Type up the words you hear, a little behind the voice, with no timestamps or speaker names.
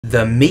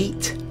The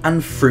meat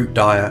and fruit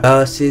diet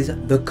versus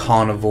the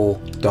carnivore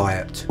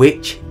diet.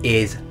 Which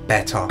is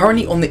better?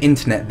 Currently on the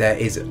internet there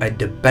is a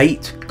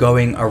debate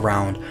going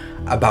around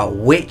about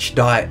which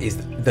diet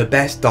is the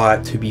best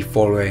diet to be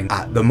following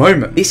at the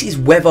moment. This is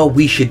whether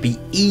we should be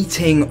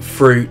eating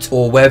fruit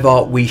or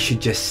whether we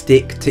should just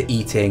stick to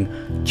eating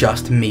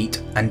just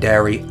meat and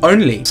dairy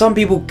only. Some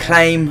people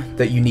claim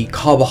that you need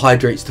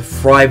carbohydrates to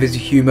thrive as a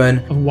human.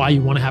 Of why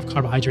you want to have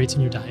carbohydrates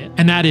in your diet,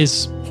 and that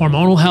is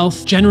hormonal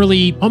health.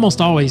 Generally,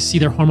 almost always see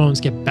their hormones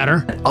get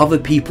better. And other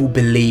people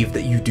believe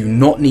that you do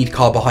not need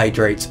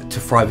carbohydrates to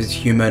thrive as a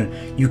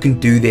human. You can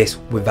do this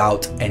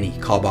without any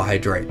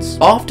carbohydrates.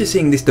 After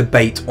seeing this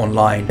debate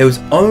online, there was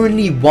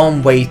only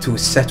one way to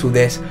settle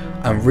this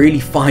and really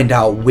find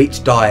out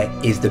which diet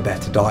is the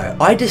better diet.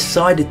 I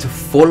decided to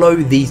follow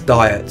these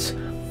diets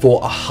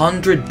for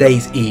 100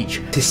 days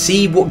each to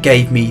see what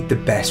gave me the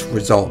best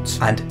results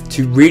and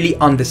to really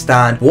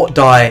understand what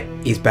diet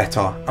is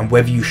better and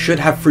whether you should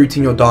have fruit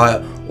in your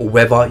diet or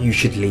whether you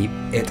should leave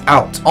it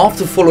out.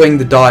 After following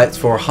the diets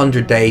for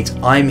 100 days,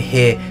 I'm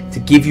here to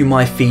give you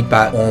my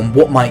feedback on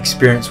what my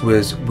experience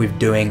was with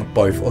doing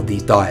both of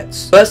these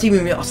diets. Firstly,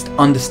 we must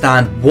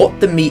understand what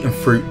the meat and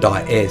fruit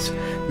diet is.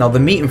 Now, the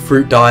meat and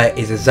fruit diet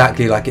is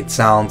exactly like it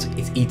sounds.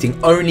 It's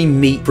eating only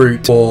meat,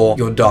 fruit for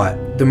your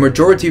diet. The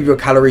majority of your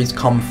calories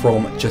come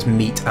from just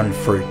meat and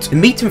fruit. The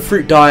meat and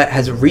fruit diet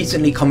has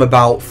recently come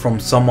about from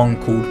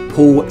someone called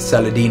Paul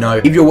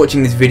Saladino. If you're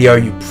watching this video,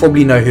 you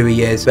probably know who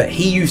he is, but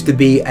he used to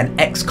be an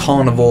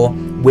ex-carnivore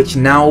which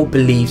now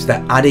believes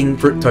that adding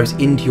fructose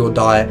into your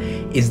diet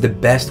is the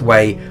best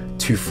way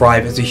to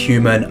thrive as a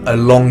human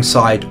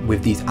alongside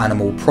with these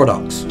animal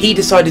products. He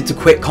decided to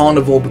quit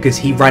carnivore because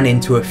he ran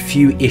into a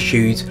few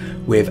issues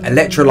with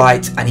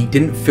electrolytes and he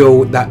didn't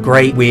feel that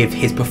great with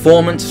his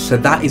performance, so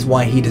that is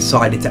why he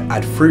decided to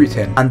add fruit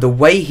in. And the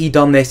way he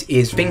done this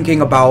is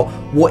thinking about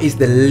what is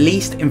the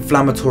least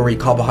inflammatory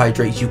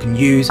carbohydrates you can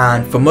use,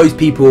 and for most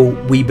people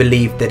we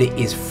believe that it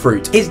is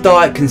fruit. His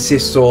diet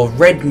consists of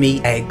red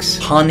meat, eggs,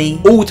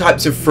 honey, all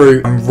types of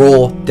fruit and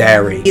raw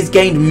dairy. He's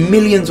gained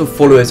millions of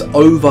followers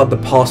over the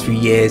past few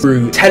years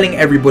through telling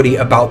everybody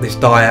about this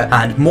diet,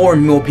 and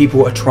more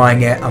people are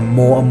trying it and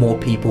more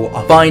people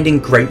are finding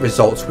great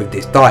results with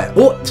this diet.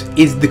 What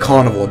is the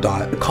carnivore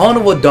diet? The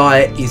carnivore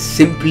diet is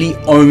simply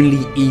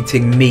only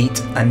eating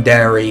meat and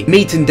dairy.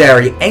 Meat and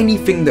dairy,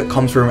 anything that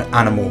comes from an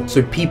animal.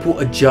 So people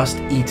are just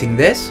eating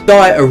this.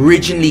 Diet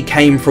originally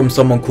came from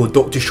someone called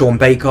Dr. Sean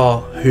Baker,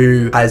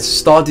 who has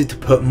started to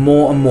put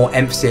more and more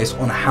emphasis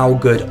on how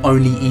good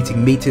only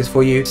eating meat is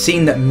for you.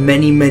 Seen that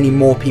many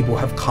more people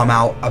have come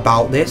out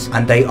about this,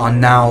 and they are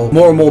now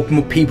more and more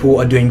people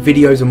are doing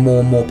videos and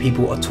more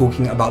people are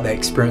talking about their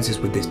experiences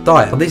with this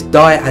diet. But this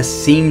diet has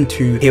seemed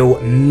to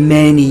heal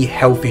many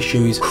health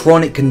issues,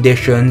 chronic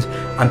conditions,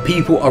 and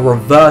people are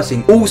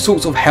reversing all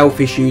sorts of health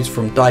issues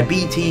from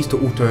diabetes to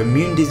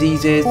autoimmune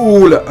diseases,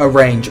 all a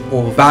range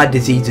of bad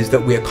diseases that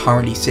we are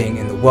currently seeing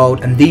in the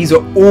world, and these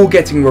are all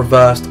getting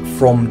reversed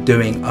from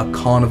doing a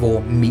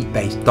carnivore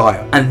meat-based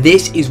diet. And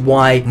this is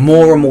why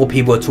more and more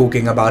people are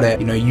talking about it.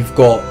 You know, you've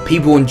got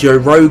people on Joe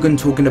Rogan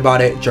talking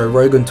about it. Joe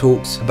Rogan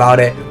talks about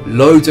it.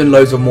 Loads and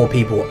loads of more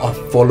people are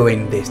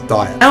following this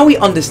diet. Now we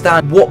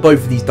understand what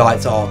both of these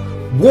diets are.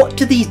 What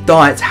do these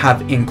diets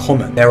have in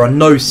common? There are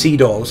no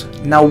seed oils.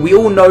 Now we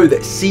all know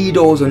that seed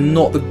oils are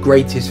not the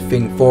greatest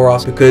thing for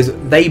us because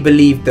they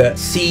believe that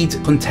seeds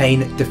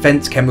contain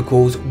defense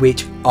chemicals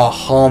which are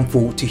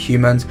harmful to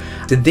humans.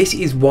 So this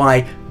is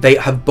why they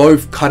have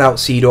both cut out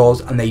seed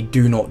oils and they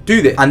do not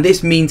do this. And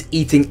this means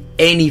eating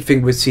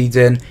anything with seeds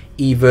in,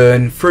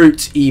 even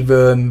fruits,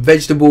 even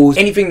vegetables,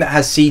 anything that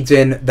has seeds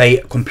in, they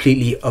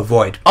completely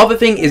avoid. Other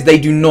thing is they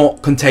do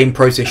not contain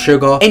processed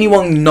sugar.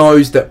 Anyone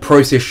knows that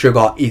processed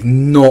sugar is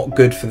not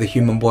good for the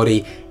human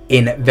body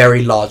in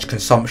very large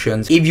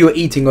consumptions. If you're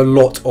eating a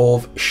lot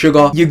of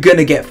sugar, you're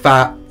gonna get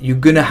fat, you're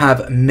gonna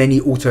have many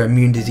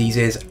autoimmune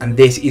diseases, and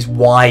this is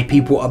why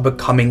people are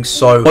becoming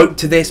so woke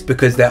to this,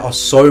 because there are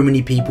so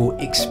many people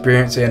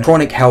experiencing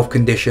chronic health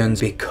conditions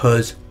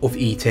because of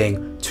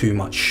eating too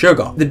much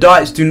sugar. The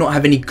diets do not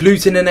have any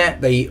gluten in it.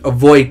 They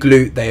avoid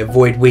gluten, they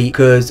avoid wheat,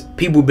 because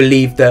people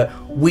believe that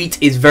wheat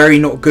is very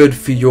not good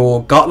for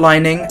your gut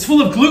lining. It's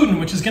full of gluten,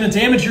 which is going to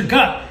damage your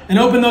gut and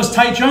open those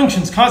tight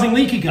junctions, causing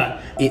leaky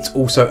gut. It's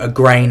also a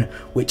grain,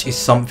 which is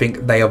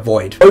something they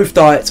avoid. Both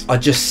diets are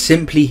just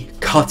simply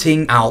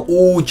cutting out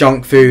all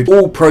junk food,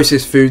 all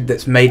processed food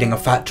that's made in a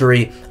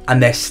factory,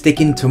 and they're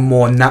sticking to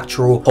more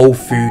natural whole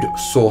food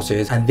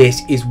sources. And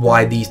this is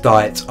why these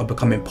diets are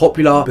becoming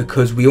popular,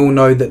 because we all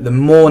know that the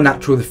more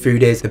natural the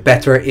food is, the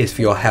better it is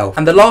for your health.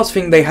 And the last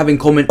thing they have in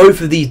common,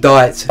 both of these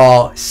diets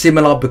are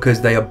similar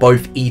because they are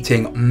both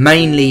eating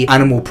mainly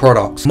animal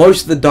products.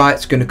 Most of the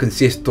diets are going to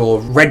consist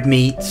of red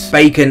meats,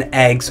 bacon,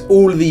 eggs,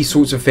 all of these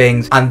sorts of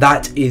things, and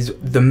that is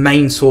the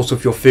main source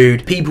of your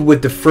food. People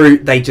with the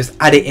fruit, they just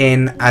add it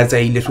in as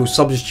a little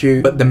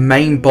substitute, but the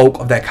main bulk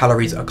of their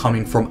calories are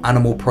coming from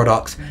animal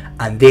products,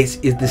 and this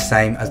is the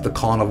same as the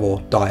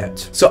carnivore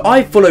diet. So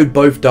I followed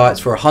both diets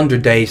for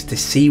 100 days to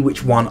see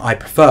which one I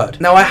preferred.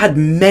 Now I had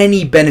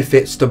many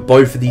benefits to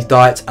both of these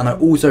diets, and I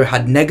also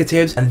had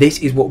negatives, and this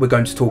is what we're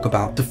going to talk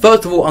about. So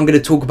first of all, I'm going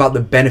to talk about the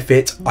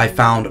benefit I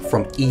found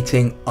from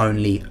eating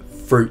only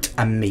fruit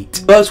and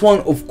meat. First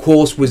one, of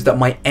course, was that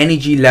my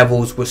energy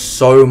levels were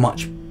so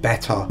much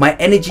better. My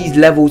energy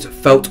levels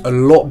felt a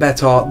lot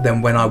better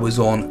than when I was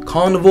on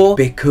carnivore,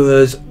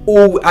 because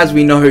as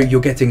we know,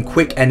 you're getting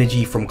quick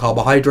energy from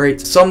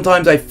carbohydrates.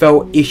 Sometimes I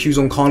felt issues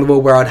on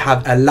carnivore where I'd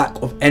have a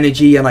lack of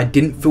energy and I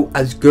didn't feel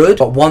as good,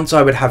 but once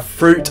I would have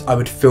fruit, I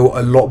would feel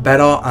a lot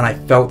better, and I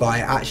felt that I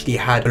actually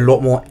had a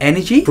lot more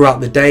energy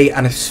throughout the day,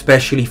 and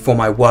especially for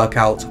my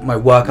workouts. My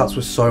workouts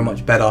were so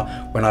much better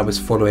when I was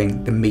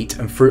following the meat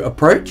and fruit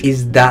approach.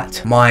 Is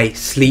that my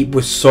sleep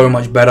was so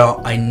much better.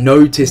 I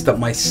noticed that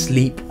my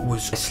sleep I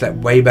slept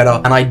way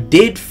better, and I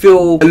did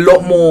feel a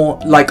lot more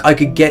like I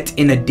could get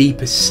in a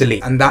deeper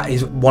sleep, and that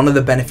is one of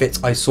the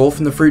benefits I saw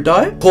from the fruit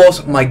diet. Of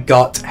course, my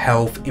gut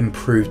health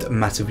improved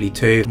massively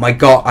too. My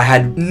gut, I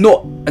had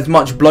not as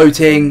much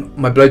bloating.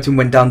 My bloating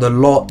went down a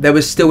lot. There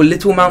was still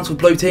little amounts of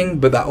bloating,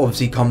 but that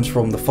obviously comes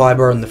from the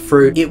fiber and the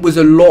fruit. It was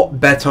a lot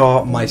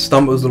better. My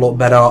stomach was a lot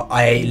better.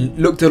 I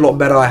looked a lot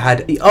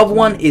better. The other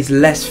one is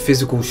less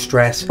physical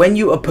stress. When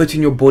you are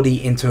putting your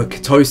body into a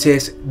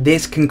ketosis,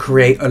 this can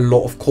create a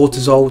lot of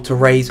cortisol to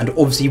raise, and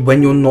obviously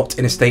when you're not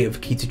in a state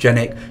of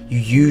ketogenic, you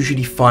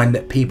usually find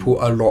that people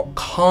are a lot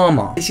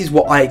calmer. This is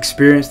what I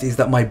experienced, is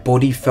that my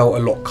body felt a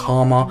lot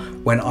calmer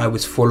when I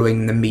was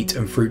following the meat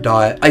and fruit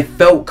diet. I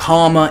felt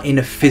calmer in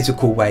a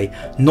physical way,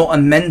 not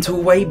a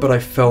mental way, but I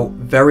felt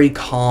very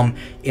calm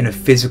in a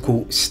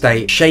physical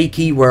state.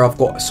 Shaky, where I've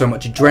got so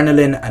much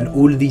adrenaline and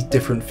all of these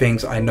different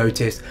things I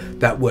noticed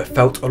that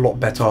felt a lot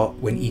better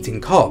when eating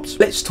carbs.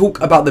 Let's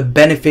talk about the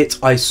benefits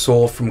I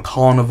saw from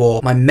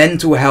carnivore. My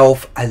mental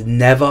health has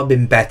never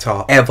been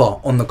better ever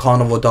on the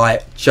carnivore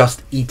diet,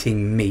 just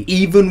eating meat.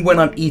 Even when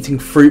I'm eating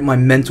fruit, my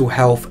mental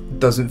health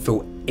doesn't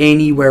feel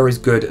anywhere as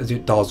good as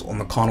it does on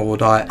the carnivore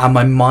diet, and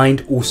my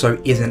mind also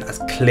isn't as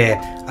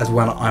clear as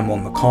when I'm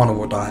on the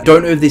carnivore diet.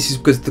 Don't know if this is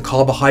because the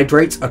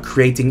carbohydrates are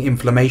creating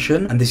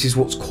inflammation and this is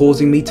what's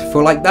causing me to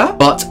feel like that,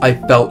 but I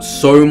felt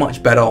so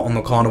much better on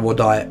the carnivore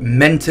diet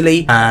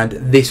mentally, and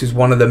this is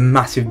one of the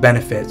massive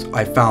benefits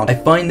I found. I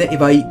find that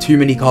if I eat too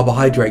many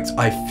carbohydrates,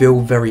 I feel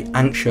very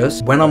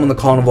anxious. When I'm on the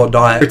carnivore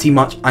diet, pretty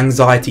much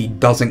anxiety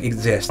doesn't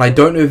exist. I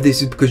don't know if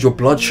this is because your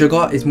blood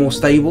sugar is more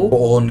stable, but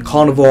on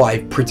carnivore I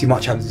pretty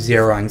much have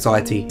zero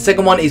anxiety.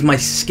 Second one is my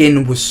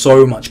skin was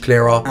so much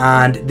clearer,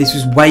 and this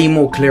was way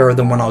more clearer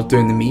than when I was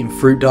doing the meat and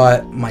fruit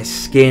diet. My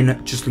skin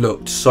just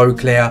looked so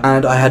clear,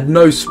 and I had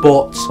no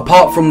spots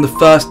apart from the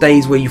first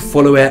days where you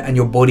follow it and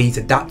your body's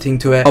adapting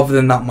to it. Other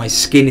than that, my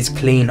skin is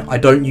clean. I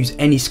don't use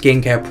any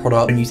skincare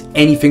product. I don't use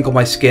anything on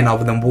my skin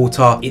other than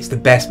water. It's the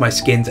best my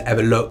skin's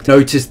ever looked.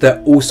 Notice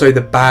that also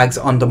the bags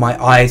under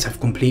my eyes have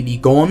completely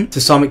gone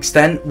to some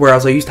extent,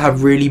 whereas I used to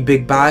have really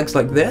big bags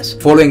like this.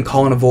 Following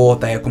carnivore,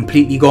 they are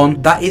completely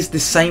gone. That is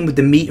the same with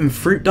the meat and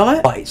fruit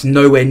diet, but it's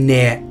nowhere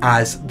near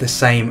as the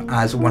same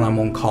as when I'm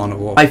on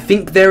carnivore. I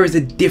think there is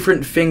a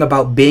different thing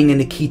about being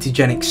in a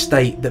ketogenic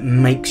state that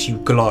makes you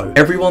glow.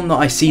 Everyone that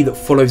I see that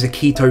follows a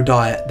keto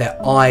diet, their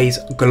eyes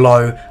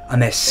glow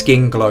and their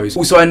skin glows.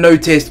 Also, I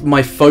noticed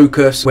my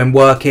focus when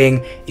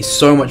working is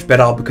so much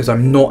better because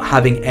I'm not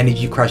having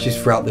energy crashes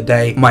throughout the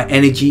day. My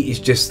energy is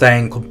just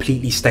staying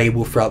completely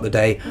stable throughout the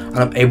day, and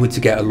I'm able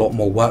to get a lot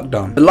more work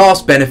done. The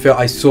last benefit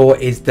I saw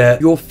is that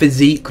your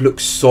physique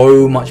looks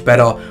so much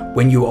better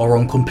when you are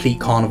on complete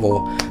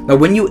carnivore. Now,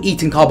 when you're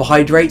eating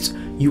carbohydrates,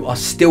 you are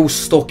still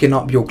stocking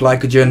up your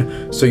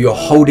glycogen, so you're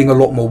holding a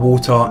lot more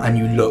water and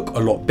you look a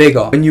lot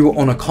bigger. When you are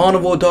on a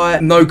carnivore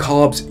diet, no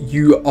carbs,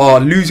 you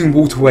are losing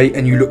water weight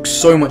and you look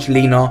so much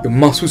leaner. Your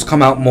muscles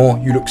come out more,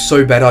 you look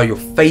so better, your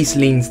face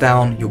leans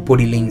down, your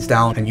body leans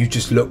down, and you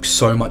just look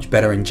so much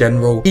better in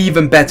general.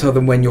 Even better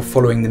than when you're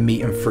following the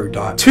meat and fruit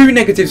diet. Two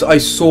negatives I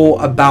saw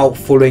about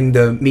following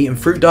the meat and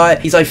fruit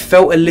diet is I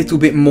felt a little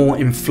bit more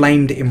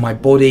inflamed in my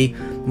body.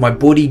 My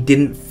body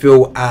didn't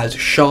feel as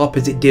sharp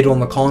as it did on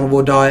the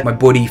carnivore diet. My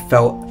body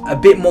felt a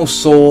bit more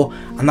sore,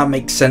 and that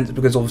makes sense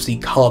because obviously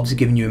carbs are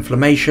giving you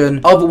inflammation.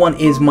 Other one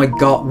is my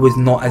gut was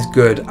not as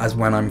good as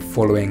when I'm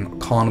following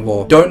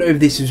carnivore. Don't know if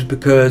this is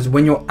because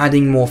when you're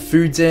adding more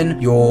foods in,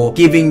 you're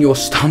giving your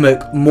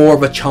stomach more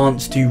of a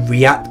chance to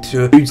react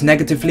to foods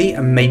negatively,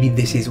 and maybe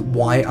this is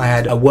why I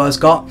had a worse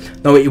gut.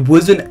 No, it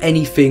wasn't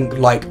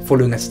anything like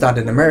following a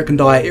standard American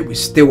diet. It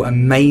was still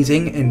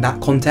amazing in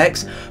that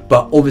context,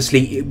 but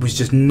obviously it was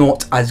just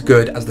not as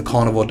good as the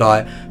carnivore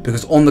diet,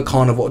 because on the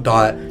carnivore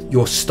diet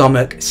your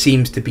stomach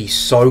seems to be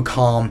so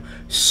calm,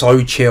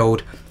 so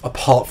chilled,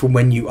 apart from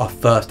when you are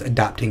first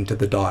adapting to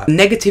the diet. The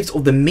negatives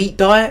of the meat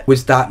diet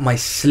was that my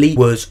sleep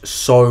was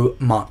so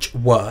much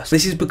worse.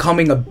 This is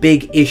becoming a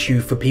big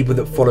issue for people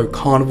that follow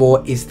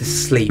carnivore, is the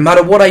sleep. No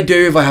matter what I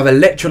do, if I have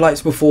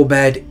electrolytes before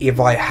bed, if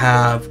I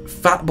have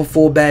fat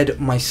before bed,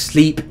 my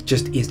sleep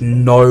just is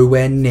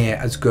nowhere near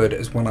as good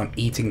as when I'm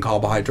eating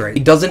carbohydrate.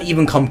 It doesn't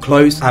even come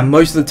close, and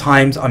most of the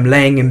times I'm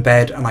laying in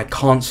bed and I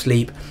can't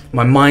sleep.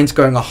 My mind's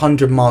going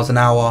 100 miles an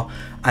hour,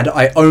 and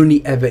I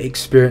only ever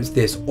experienced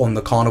this on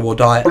the carnivore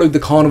diet. I followed the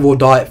carnivore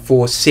diet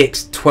for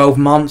 6-12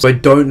 months, so I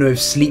don't know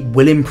if sleep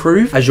will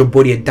improve as your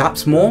body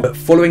adapts more, but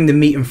following the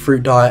meat and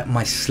fruit diet,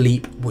 my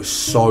sleep was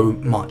so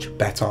much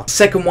better.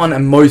 Second one,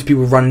 and most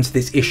people run into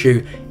this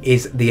issue,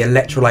 is the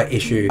electrolyte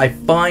issue. I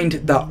find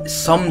that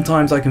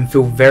sometimes I can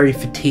feel very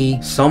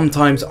fatigued,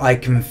 sometimes I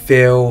can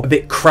feel a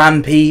bit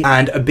crampy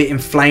and a bit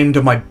inflamed,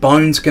 and my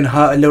bones can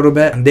hurt a little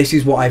bit, and this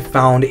is what I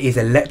found is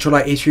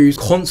electrolyte issues.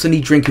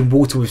 Constantly drinking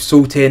water with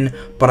salt in,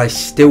 but I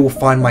still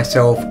find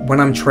myself when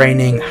I'm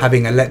training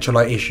having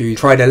electrolyte issues.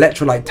 Tried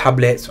electrolyte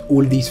tablets,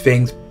 all of these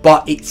things,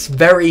 but it's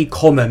very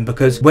common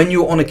because when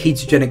you're on a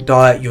ketogenic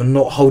diet, you're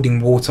not holding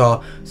water,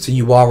 so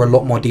you are a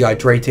lot more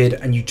dehydrated,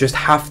 and you just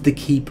have to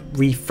keep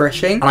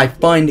refreshing, and I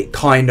find it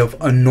kind of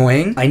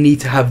annoying. I need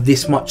to have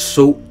this much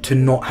salt to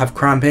not have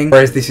cramping,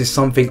 whereas this is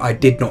something I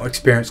did not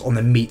experience on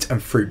the meat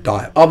and fruit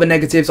diet. Other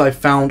negatives I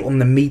found on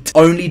the meat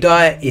only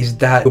diet is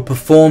that your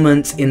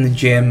performance in the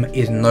gym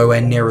is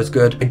nowhere near as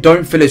good. I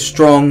don't feel as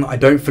strong, I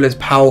don't feel as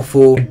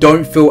powerful, I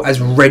don't feel as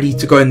ready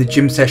to go in the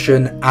gym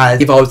session as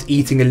if I was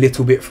eating a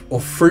little bit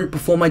of fruit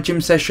before my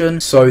gym session.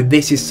 So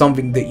this is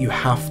something that you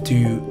have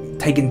to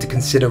take into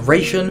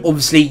consideration.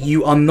 Obviously,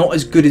 you are not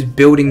as good as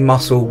building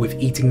muscle with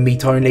eating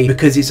meat only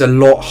because it's a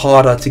lot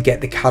harder to get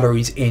the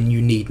calories in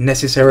you need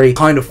necessary.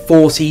 Kind of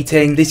force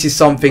eating. This is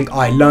something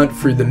I learned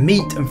through the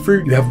meat and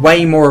fruit. You have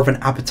way more of an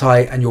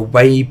appetite and you're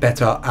way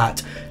better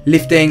at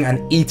lifting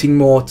and eating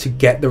more to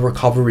get the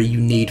recovery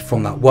you need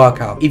from that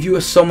workout. If you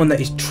are someone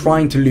that is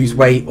trying to lose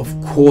weight, of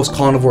course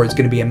carnivore is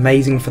going to be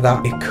amazing for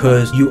that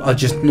because you are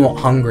just not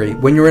hungry.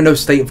 When you're in a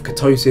state of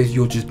ketosis,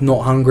 you're just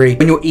not hungry.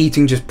 When you're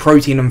eating just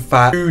protein and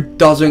fat, food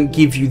doesn't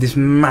give you this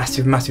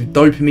massive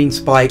dopamine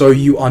spike, so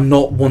you are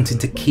not wanting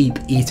to keep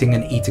eating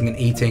and eating and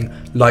eating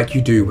like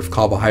you do with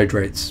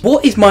carbohydrates.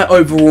 What is my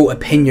overall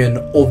opinion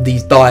of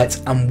these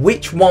diets and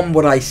which one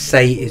would I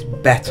say is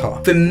better?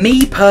 For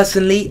me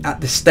personally,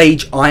 at the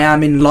stage I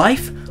am in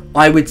life,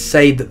 I would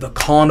say that the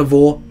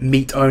carnivore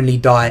meat only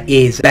diet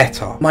is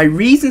better. My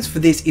reasons for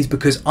this is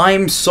because I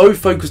am so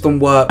focused on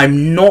work.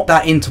 I'm not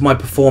that into my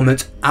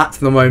performance at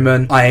the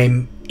moment.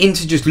 I'm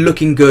into just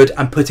looking good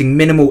and putting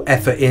minimal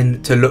effort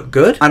in to look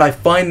good, and I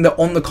find that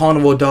on the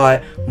carnivore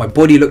diet my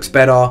body looks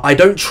better. I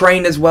don't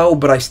train as well,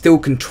 but I still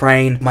can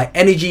train. My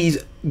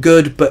energy's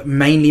good, but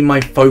mainly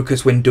my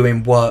focus when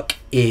doing work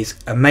is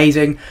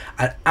amazing,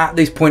 and at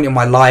this point in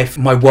my life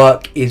my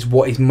work is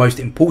what is most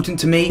important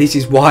to me. This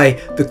is why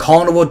the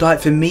carnivore diet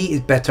for me is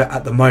better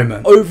at the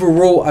moment.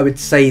 Overall, I would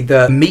say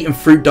the meat and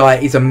fruit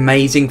diet is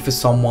amazing for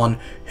someone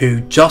who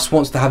just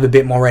wants to have a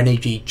bit more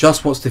energy,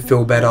 just wants to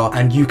feel better,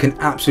 and you can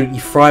absolutely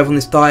thrive on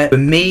this diet. For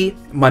me,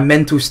 my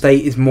mental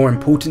state is more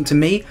important to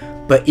me,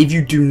 but if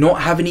you do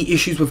not have any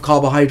issues with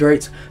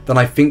carbohydrates, then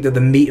I think that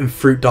the meat and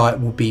fruit diet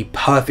will be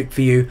perfect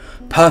for you,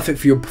 perfect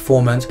for your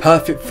performance,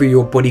 perfect for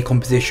your body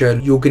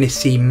composition. You're going to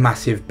see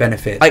massive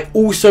benefits. I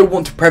also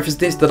want to preface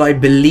this that I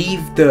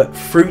believe that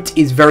fruit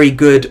is very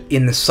good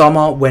in the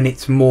summer when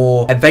it's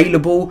more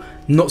available,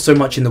 not so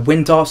much in the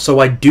winter. So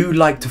I do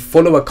like to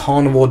follow a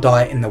carnivore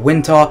diet in the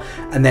winter,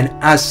 and then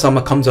as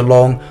summer comes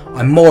along,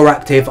 I'm more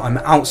active, I'm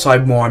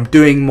outside more, I'm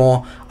doing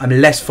more, I'm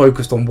less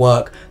focused on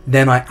work,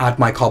 then I add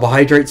my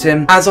carbohydrates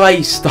in. As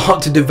I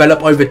start to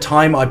develop over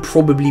time, I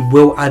probably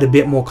will add a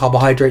bit more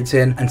carbohydrates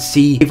in and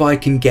see if I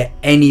can get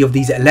any of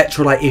these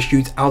electrolyte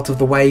issues out of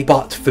the way.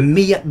 But for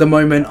me at the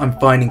moment, I'm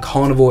finding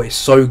carnivore is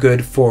so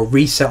good for a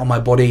reset on my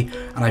body,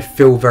 and I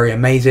feel very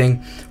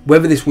amazing.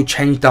 Whether this will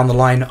change down the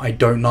line, I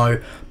don't know,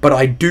 but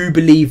I do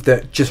believe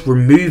that just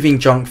removing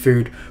junk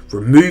food,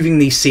 removing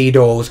these seed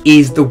oils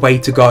is the way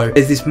to go.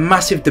 There's this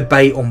massive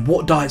debate on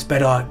what diet's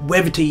better,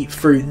 whether to eat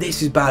fruit,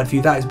 this is bad for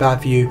you, that is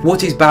bad for you.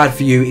 What is bad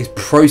for you is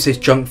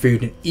processed junk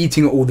food and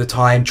eating it all the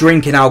time,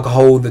 drinking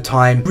alcohol all the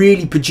time,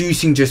 really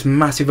producing just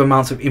massive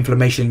amounts of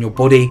inflammation in your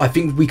body. I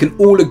think we can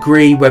all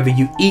agree, whether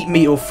you eat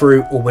meat or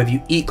fruit or whether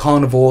you eat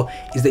carnivore,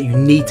 is that you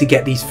need to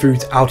get these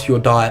foods out of your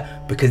diet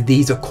because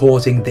these are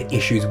causing the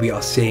issues we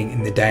are seeing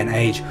in the day and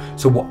age.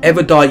 So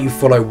whatever diet you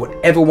follow,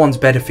 whatever one's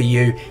better for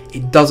you,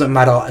 it doesn't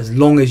matter as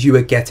long as you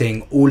are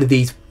getting all of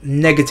these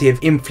negative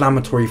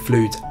inflammatory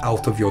fluids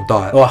out of your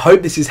diet. So I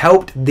hope this has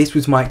helped. This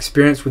was my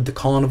experience with the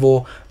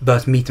carnivore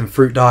versus meat and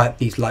fruit diet.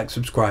 Please like,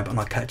 subscribe, and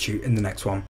I'll catch you in the next one.